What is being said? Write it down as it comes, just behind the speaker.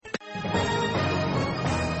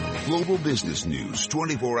Global business news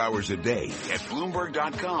 24 hours a day at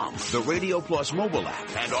Bloomberg.com, the Radio Plus mobile app,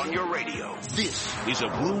 and on your radio. This is a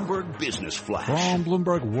Bloomberg Business Flash. From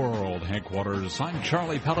Bloomberg World headquarters, I'm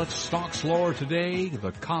Charlie Pellet. Stocks lower today.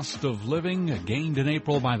 The cost of living gained in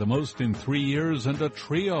April by the most in 3 years, and a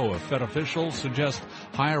trio of Fed officials suggest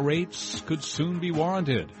higher rates could soon be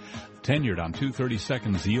warranted. Tenured on 2/30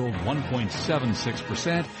 seconds yield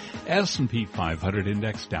 1.76%. S&P 500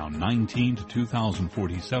 index down 19 to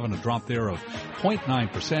 2,047, a drop there of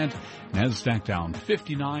 0.9%. NASDAQ down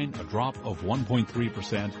 59, a drop of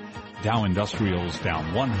 1.3%. Dow Industrials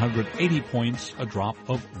down 180 points, a drop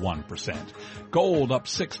of 1%. Gold up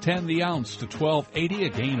 6.10 the ounce to $12.80, a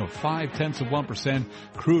gain of 0.5%.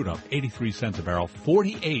 Crude up 83 cents a barrel,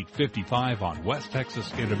 48.55 on West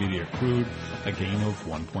Texas Intermediate crude, a gain of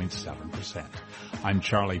 1.7%. I'm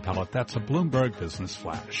Charlie Pellet. That's a Bloomberg Business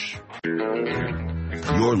Flash.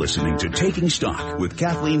 You're listening to Taking Stock with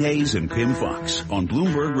Kathleen Hayes and Pimm Fox on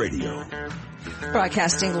Bloomberg Radio.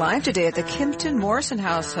 Broadcasting live today at the Kimpton Morrison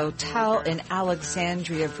House Hotel in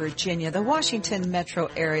Alexandria, Virginia, the Washington metro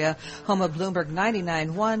area, home of Bloomberg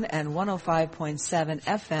 99.1 and 105.7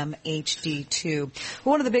 FM HD2.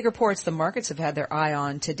 One of the big reports the markets have had their eye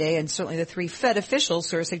on today, and certainly the three Fed officials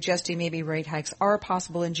who are suggesting maybe rate hikes are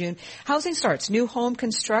possible in June. Housing starts, new home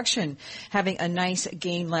construction having a nice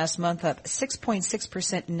gain last month, up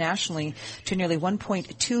 6.6% nationally to nearly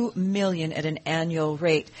 1.2 million at an annual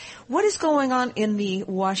rate. What is going on in the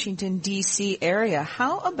Washington, D.C. area?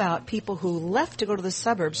 How about people who left to go to the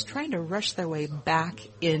suburbs trying to rush their way back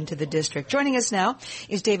into the district? Joining us now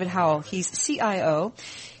is David Howell. He's CIO,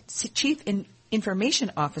 Chief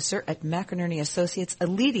Information Officer at McEnearney Associates, a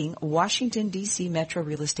leading Washington, D.C. metro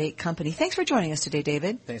real estate company. Thanks for joining us today,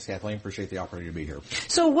 David. Thanks, Kathleen. Appreciate the opportunity to be here.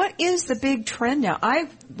 So what is the big trend now?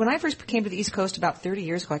 When I first came to the East Coast about 30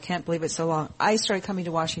 years ago, I can't believe it's so long, I started coming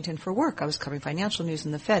to Washington for work. I was covering financial news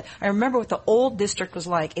in the Fed. I remember what the old district was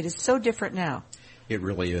like. It is so different now. It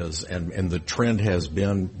really is. And the trend has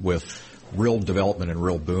been with real development and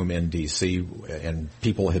real boom in D.C., and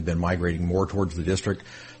people have been migrating more towards the district.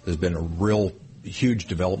 There's been a real huge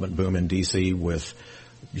development boom in D.C. with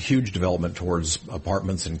huge development towards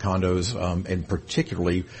apartments and condos, and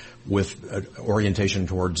particularly with orientation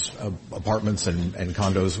towards apartments and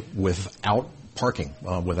condos without parking,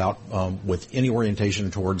 with any orientation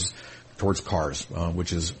towards cars,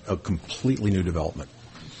 which is a completely new development.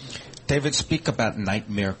 David, speak about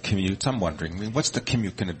nightmare commutes. I'm wondering, what's the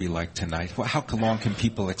commute going to be like tonight? How long can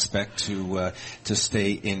people expect to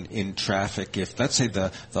stay in traffic if, let's say,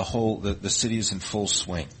 the city is in full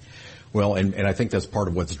swing? Well, and I think that's part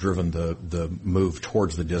of what's driven the move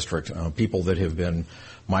towards the district. People that have been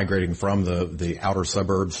migrating from the outer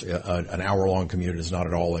suburbs, an hour-long commute is not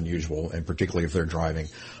at all unusual, and particularly if they're driving.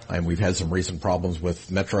 And we've had some recent problems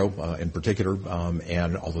with Metro in particular,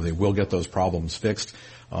 and although they will get those problems fixed,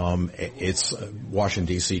 Washington,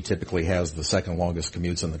 D.C. typically has the second longest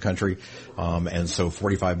commutes in the country, and so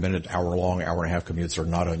 45-minute, hour-long, hour-and-a-half commutes are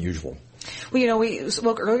not unusual. Well, we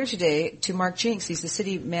spoke earlier today to Mark Jinks. He's the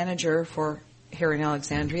city manager for here in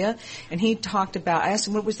Alexandria, and he talked about, I asked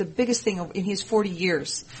him what was the biggest thing in his 40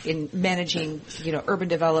 years in managing, urban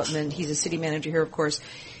development. He's a city manager here, of course.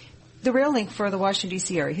 The rail link for the Washington,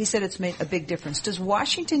 D.C. area, he said it's made a big difference. Does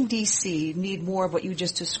Washington, D.C. need more of what you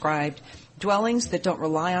just described, dwellings that don't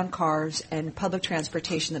rely on cars and public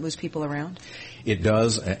transportation that moves people around? It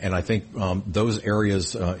does, and I think those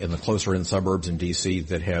areas in the closer-in suburbs in D.C.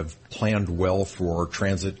 that have planned well for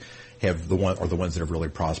transit are the ones that have really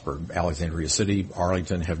prospered. Alexandria City,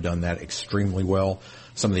 Arlington have done that extremely well.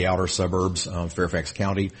 Some of the outer suburbs, Fairfax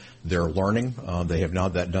County, they're learning. They have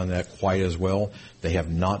not done that quite as well. They have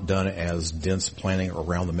not done as dense planning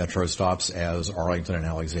around the metro stops as Arlington and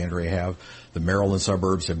Alexandria have. The Maryland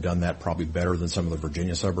suburbs have done that probably better than some of the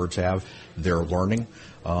Virginia suburbs have. They're learning.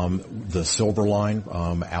 The Silver Line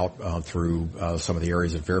out through some of the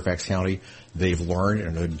areas in Fairfax County, they've learned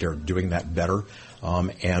and they're doing that better.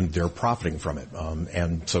 And they're profiting from it.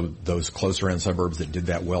 And so those closer-in suburbs that did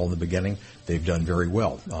that well in the beginning, they've done very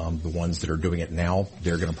well. The ones that are doing it now,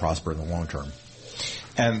 they're going to prosper in the long term.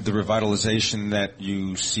 And the revitalization that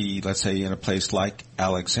you see, let's say, in a place like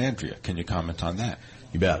Alexandria, can you comment on that?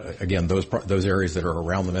 You bet. Again, those areas that are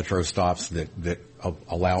around the metro stops that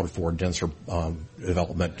allowed for denser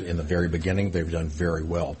development in the very beginning, they've done very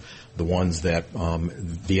well. The ones that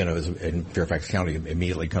Vienna in Fairfax County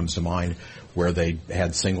immediately comes to mind, where they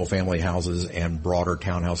had single-family houses and broader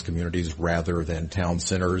townhouse communities rather than town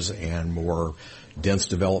centers and more dense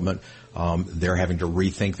development. They're having to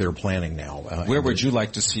rethink their planning now. Where would you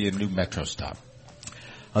like to see a new metro stop?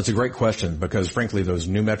 That's a great question because, frankly, those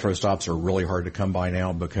new metro stops are really hard to come by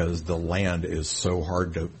now because the land is so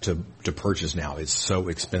hard to purchase now. It's so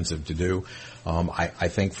expensive to do. I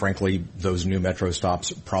think, frankly, those new metro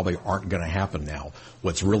stops probably aren't going to happen now.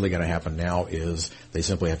 What's really going to happen now is they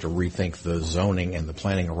simply have to rethink the zoning and the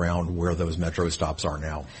planning around where those metro stops are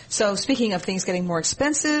now. So speaking of things getting more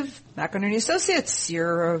expensive, McEnearney Associates,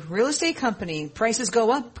 you're a real estate company. Prices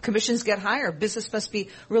go up, commissions get higher, business must be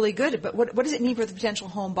really good. But what does it mean for the potential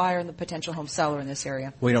home buyer and the potential home seller in this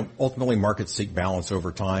area? Well, ultimately markets seek balance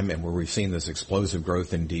over time, and where we've seen this explosive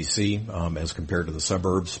growth in D.C. As compared to the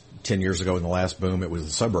suburbs, 10 years ago in the last boom, it was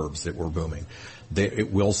the suburbs that were booming.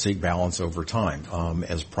 It will seek balance over time.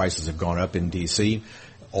 As prices have gone up in D.C.,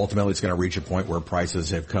 ultimately it's going to reach a point where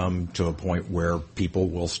prices have come to a point where people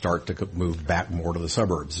will start to move back more to the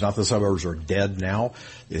suburbs. It's not the suburbs are dead now.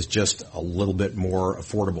 It's just a little bit more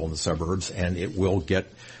affordable in the suburbs, and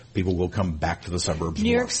people will come back to the suburbs.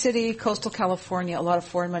 New York City, coastal California, a lot of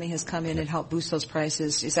foreign money has come in and helped boost those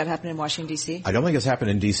prices. Is that happening in Washington, D.C.? I don't think it's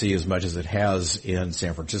happened in D.C. as much as it has in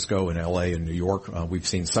San Francisco and L.A. and New York. We've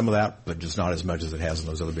seen some of that, but just not as much as it has in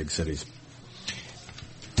those other big cities.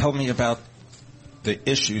 Tell me about the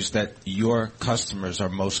issues that your customers are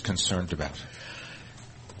most concerned about.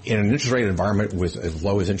 In an interest rate environment with as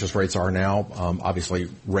low as interest rates are now, obviously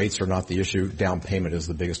rates are not the issue. Down payment is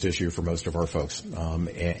the biggest issue for most of our folks.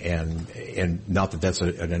 And not that that's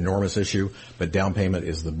an enormous issue, but down payment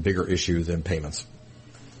is the bigger issue than payments.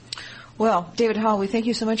 Well, David Howell, we thank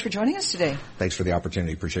you so much for joining us today. Thanks for the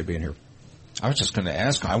opportunity. Appreciate being here. I was just going to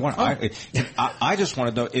ask. I just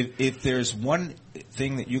want to know if there's one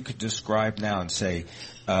thing that you could describe now and say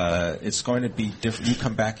it's going to be different. You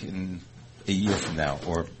come back in a year from now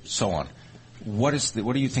or so on. What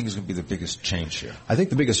do you think is going to be the biggest change here? I think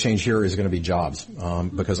the biggest change here is going to be jobs,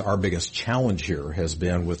 because our biggest challenge here has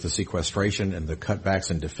been with the sequestration and the cutbacks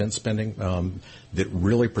in defense spending that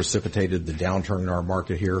really precipitated the downturn in our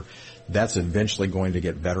market here. That's eventually going to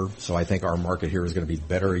get better. So I think our market here is going to be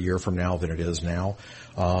better a year from now than it is now.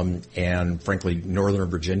 And frankly, Northern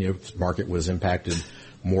Virginia's market was impacted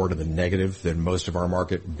more to the negative than most of our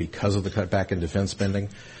market because of the cutback in defense spending.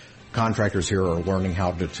 Contractors here are learning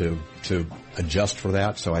how to adjust for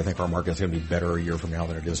that, so I think our market is going to be better a year from now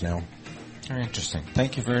than it is now. Very interesting.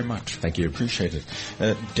 Thank you very much. Thank you. Appreciate it.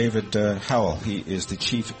 David Howell, he is the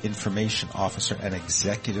Chief Information Officer and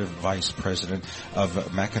Executive Vice President of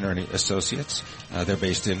McEnearney Associates. They're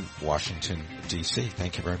based in Washington, D.C.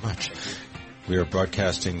 Thank you very much. We are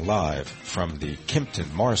broadcasting live from the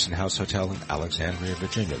Kimpton Morrison House Hotel in Alexandria,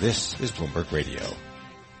 Virginia. This is Bloomberg Radio.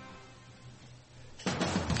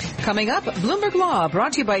 Coming up, Bloomberg Law,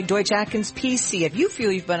 brought to you by Deutsch Atkins PC. If you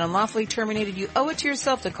feel you've been unlawfully terminated, you owe it to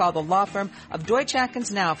yourself to call the law firm of Deutsch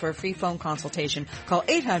Atkins now for a free phone consultation. Call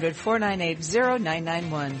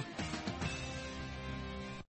 800-498-0991.